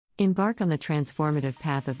Embark on the transformative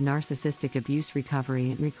path of narcissistic abuse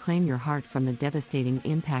recovery and reclaim your heart from the devastating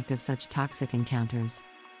impact of such toxic encounters.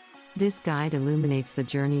 This guide illuminates the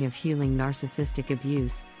journey of healing narcissistic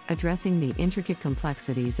abuse, addressing the intricate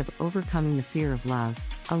complexities of overcoming the fear of love,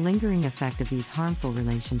 a lingering effect of these harmful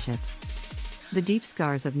relationships. The deep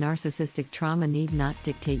scars of narcissistic trauma need not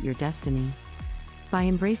dictate your destiny. By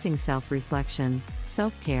embracing self-reflection,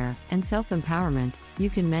 self-care, and self-empowerment,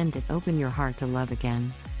 you can mend and open your heart to love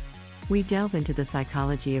again. We delve into the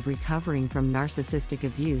psychology of recovering from narcissistic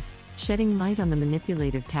abuse, shedding light on the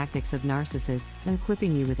manipulative tactics of narcissists and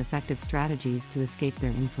equipping you with effective strategies to escape their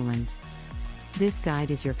influence. This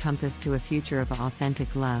guide is your compass to a future of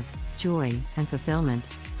authentic love, joy, and fulfillment,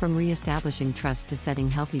 from re-establishing trust to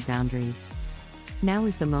setting healthy boundaries. Now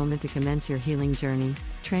is the moment to commence your healing journey,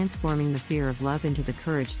 transforming the fear of love into the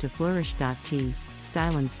courage to flourish.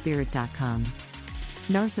 Stylinspirit.com.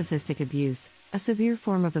 Narcissistic abuse, a severe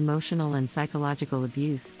form of emotional and psychological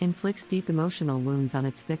abuse, inflicts deep emotional wounds on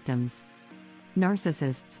its victims.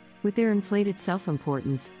 Narcissists, with their inflated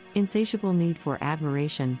self-importance, insatiable need for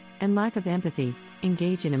admiration, and lack of empathy,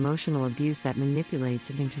 engage in emotional abuse that manipulates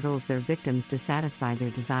and controls their victims to satisfy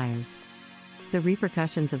their desires. The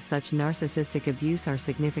repercussions of such narcissistic abuse are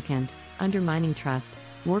significant, undermining trust,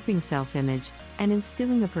 warping self-image, and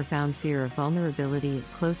instilling a profound fear of vulnerability and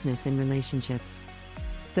closeness in relationships.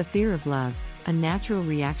 The fear of love, a natural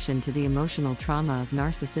reaction to the emotional trauma of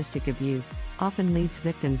narcissistic abuse, often leads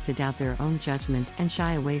victims to doubt their own judgment and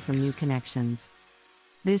shy away from new connections.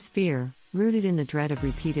 This fear, rooted in the dread of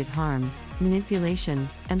repeated harm, manipulation,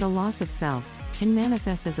 and the loss of self, can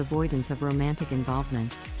manifest as avoidance of romantic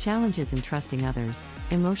involvement, challenges in trusting others,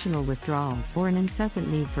 emotional withdrawal, or an incessant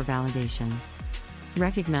need for validation.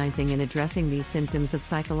 Recognizing and addressing these symptoms of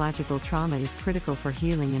psychological trauma is critical for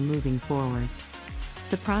healing and moving forward.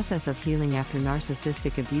 The process of healing after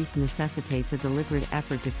narcissistic abuse necessitates a deliberate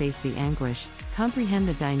effort to face the anguish, comprehend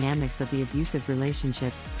the dynamics of the abusive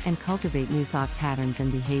relationship, and cultivate new thought patterns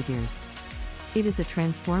and behaviors. It is a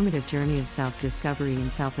transformative journey of self-discovery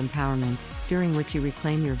and self-empowerment, during which you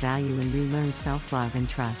reclaim your value and relearn self-love and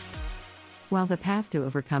trust. While the path to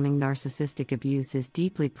overcoming narcissistic abuse is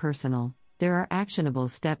deeply personal, there are actionable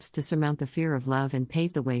steps to surmount the fear of love and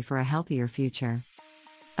pave the way for a healthier future.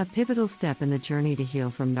 A pivotal step in the journey to heal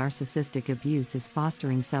from narcissistic abuse is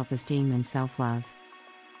fostering self-esteem and self-love.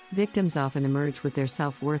 Victims often emerge with their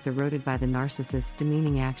self-worth eroded by the narcissist's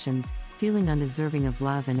demeaning actions, feeling undeserving of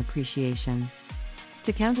love and appreciation.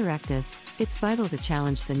 To counteract this, it's vital to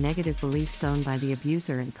challenge the negative beliefs sown by the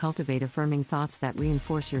abuser and cultivate affirming thoughts that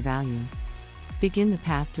reinforce your value. Begin the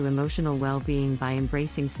path to emotional well-being by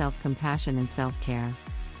embracing self-compassion and self-care.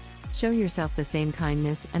 Show yourself the same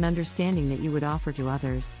kindness and understanding that you would offer to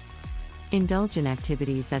others. Indulge in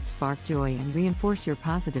activities that spark joy and reinforce your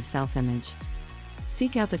positive self-image.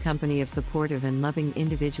 Seek out the company of supportive and loving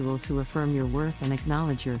individuals who affirm your worth and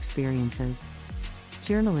acknowledge your experiences.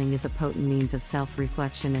 Journaling is a potent means of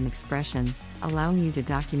self-reflection and expression, allowing you to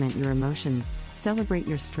document your emotions, celebrate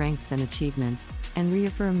your strengths and achievements, and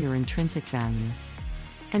reaffirm your intrinsic value.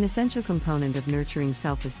 An essential component of nurturing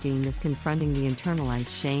self-esteem is confronting the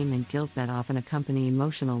internalized shame and guilt that often accompany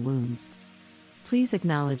emotional wounds. Please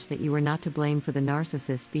acknowledge that you are not to blame for the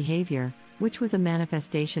narcissist's behavior, which was a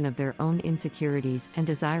manifestation of their own insecurities and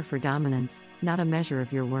desire for dominance, not a measure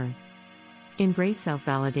of your worth. Embrace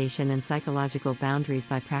self-validation and psychological boundaries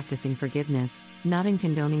by practicing forgiveness, not in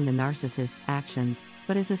condoning the narcissist's actions,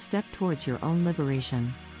 but as a step towards your own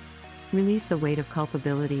liberation. Release the weight of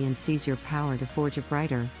culpability and seize your power to forge a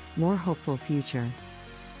brighter, more hopeful future.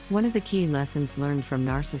 One of the key lessons learned from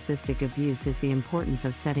narcissistic abuse is the importance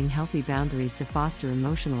of setting healthy boundaries to foster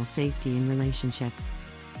emotional safety in relationships.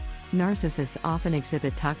 Narcissists often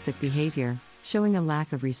exhibit toxic behavior, showing a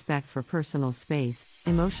lack of respect for personal space,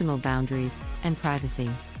 emotional boundaries, and privacy.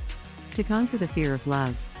 To conquer the fear of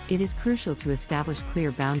love, it is crucial to establish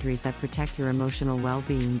clear boundaries that protect your emotional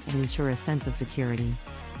well-being and ensure a sense of security.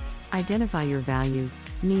 Identify your values,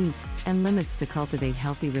 needs, and limits to cultivate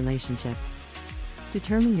healthy relationships.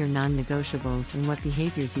 Determine your non-negotiables and what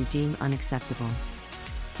behaviors you deem unacceptable.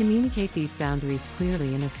 Communicate these boundaries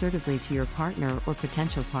clearly and assertively to your partner or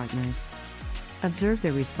potential partners. Observe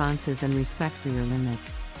their responses and respect for your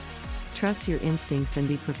limits. Trust your instincts and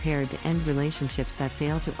be prepared to end relationships that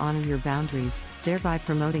fail to honor your boundaries, thereby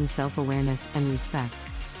promoting self-awareness and respect.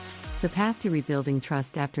 The path to rebuilding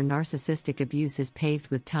trust after narcissistic abuse is paved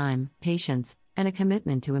with time, patience, and a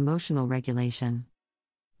commitment to emotional regulation.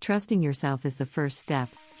 Trusting yourself is the first step.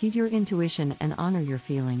 Heed your intuition and honor your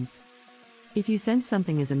feelings. If you sense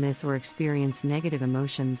something is amiss or experience negative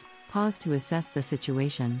emotions, pause to assess the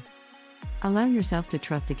situation. Allow yourself to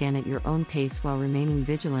trust again at your own pace while remaining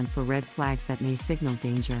vigilant for red flags that may signal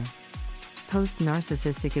danger.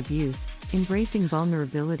 Post-narcissistic abuse, embracing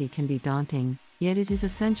vulnerability can be daunting, yet it is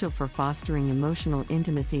essential for fostering emotional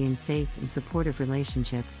intimacy in safe and supportive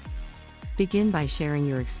relationships. Begin by sharing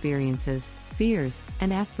your experiences, fears,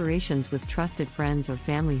 and aspirations with trusted friends or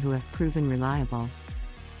family who have proven reliable.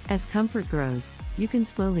 As comfort grows, you can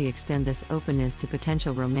slowly extend this openness to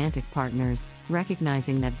potential romantic partners,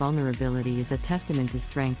 recognizing that vulnerability is a testament to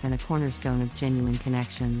strength and a cornerstone of genuine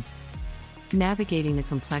connections. Navigating the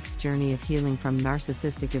complex journey of healing from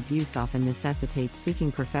narcissistic abuse often necessitates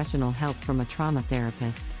seeking professional help from a trauma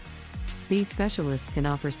therapist. These specialists can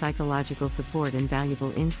offer psychological support and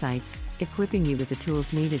valuable insights, equipping you with the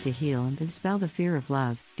tools needed to heal and dispel the fear of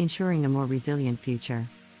love, ensuring a more resilient future.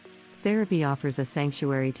 Therapy offers a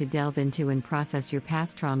sanctuary to delve into and process your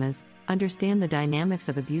past traumas, understand the dynamics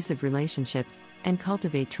of abusive relationships, and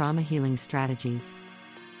cultivate trauma healing strategies.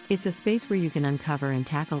 It's a space where you can uncover and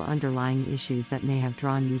tackle underlying issues that may have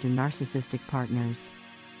drawn you to narcissistic partners.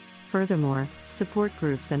 Furthermore, support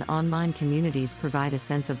groups and online communities provide a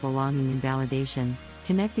sense of belonging and validation,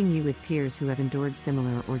 connecting you with peers who have endured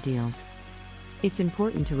similar ordeals. It's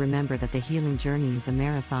important to remember that the healing journey is a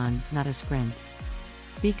marathon, not a sprint.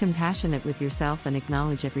 Be compassionate with yourself and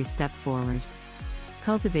acknowledge every step forward.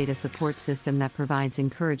 Cultivate a support system that provides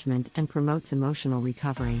encouragement and promotes emotional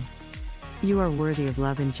recovery. You are worthy of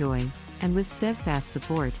love and joy, and with steadfast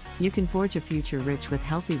support, you can forge a future rich with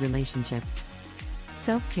healthy relationships.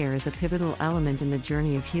 Self-care is a pivotal element in the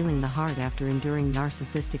journey of healing the heart after enduring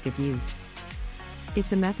narcissistic abuse.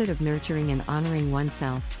 It's a method of nurturing and honoring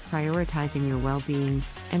oneself, prioritizing your well-being,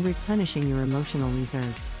 and replenishing your emotional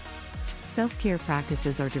reserves. Self-care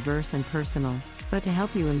practices are diverse and personal, but to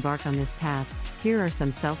help you embark on this path, here are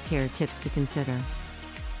some self-care tips to consider.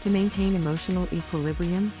 To maintain emotional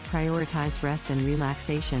equilibrium, prioritize rest and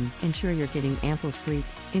relaxation, ensure you're getting ample sleep,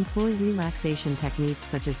 employ relaxation techniques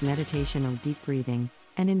such as meditation or deep breathing,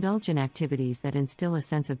 and indulge in activities that instill a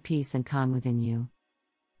sense of peace and calm within you.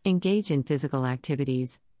 Engage in physical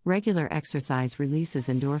activities. Regular exercise releases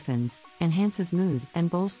endorphins, enhances mood, and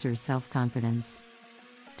bolsters self-confidence.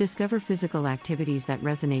 Discover physical activities that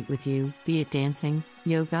resonate with you, be it dancing,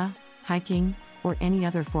 yoga, hiking, or any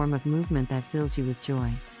other form of movement that fills you with joy.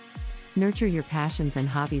 Nurture your passions and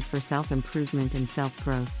hobbies for self-improvement and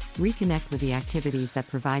self-growth. Reconnect with the activities that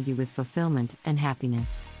provide you with fulfillment and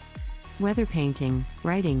happiness. Whether painting,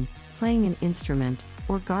 writing, playing an instrument,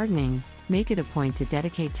 or gardening, make it a point to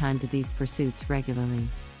dedicate time to these pursuits regularly.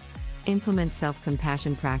 Implement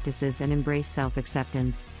self-compassion practices and embrace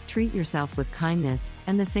self-acceptance. Treat yourself with kindness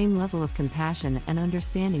and the same level of compassion and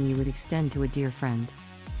understanding you would extend to a dear friend.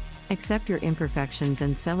 Accept your imperfections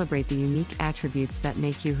and celebrate the unique attributes that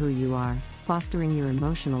make you who you are, fostering your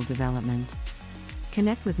emotional development.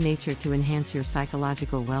 Connect with nature to enhance your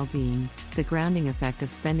psychological well-being. The grounding effect of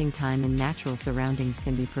spending time in natural surroundings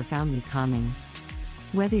can be profoundly calming.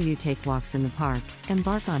 Whether you take walks in the park,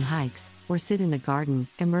 embark on hikes, or sit in a garden,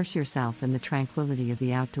 immerse yourself in the tranquility of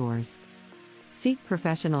the outdoors. Seek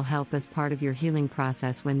professional help as part of your healing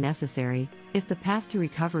process when necessary. If the path to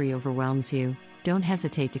recovery overwhelms you, don't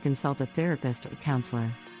hesitate to consult a therapist or counselor.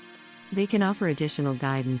 They can offer additional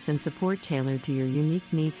guidance and support tailored to your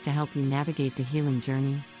unique needs to help you navigate the healing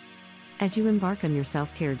journey. As you embark on your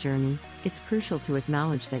self-care journey, it's crucial to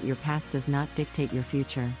acknowledge that your past does not dictate your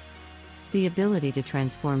future. The ability to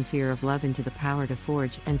transform fear of love into the power to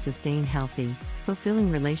forge and sustain healthy, fulfilling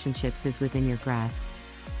relationships is within your grasp.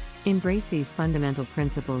 Embrace these fundamental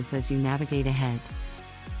principles as you navigate ahead.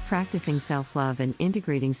 Practicing self-love and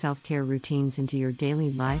integrating self-care routines into your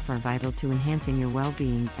daily life are vital to enhancing your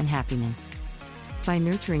well-being and happiness. By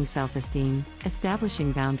nurturing self-esteem,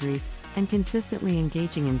 establishing boundaries, and consistently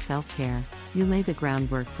engaging in self-care, you lay the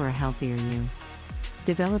groundwork for a healthier you.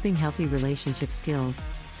 Developing healthy relationship skills,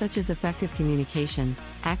 such as effective communication,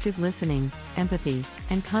 active listening, empathy,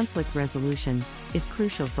 and conflict resolution, is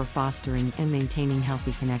crucial for fostering and maintaining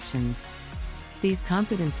healthy connections. These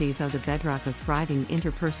competencies are the bedrock of thriving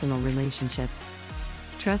interpersonal relationships.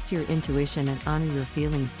 Trust your intuition and honor your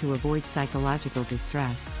feelings to avoid psychological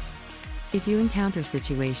distress. If you encounter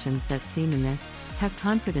situations that seem amiss, have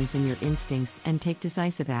confidence in your instincts and take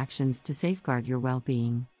decisive actions to safeguard your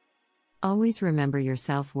well-being. Always remember your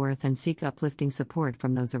self-worth and seek uplifting support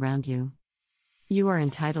from those around you. You are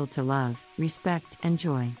entitled to love, respect, and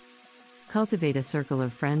joy. Cultivate a circle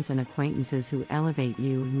of friends and acquaintances who elevate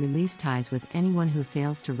you and release ties with anyone who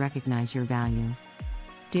fails to recognize your value.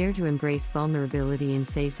 Dare to embrace vulnerability in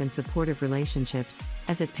safe and supportive relationships,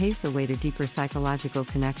 as it paves the way to deeper psychological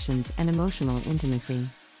connections and emotional intimacy.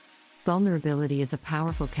 Vulnerability is a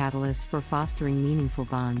powerful catalyst for fostering meaningful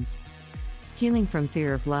bonds. Healing from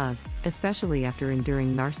fear of love, especially after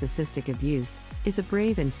enduring narcissistic abuse, is a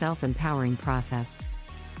brave and self-empowering process.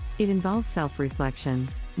 It involves self-reflection,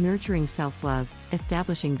 nurturing self-love,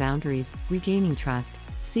 establishing boundaries, regaining trust,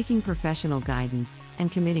 seeking professional guidance,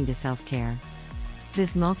 and committing to self-care.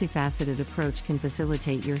 This multifaceted approach can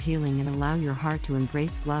facilitate your healing and allow your heart to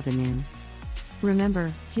embrace love anew.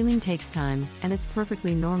 Remember, healing takes time, and it's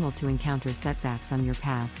perfectly normal to encounter setbacks on your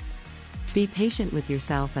path. Be patient with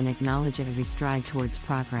yourself and acknowledge every stride towards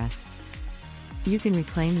progress. You can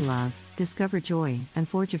reclaim love, discover joy, and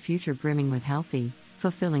forge a future brimming with healthy,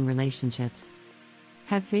 fulfilling relationships.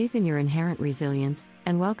 Have faith in your inherent resilience,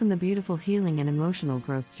 and welcome the beautiful healing and emotional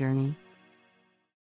growth journey.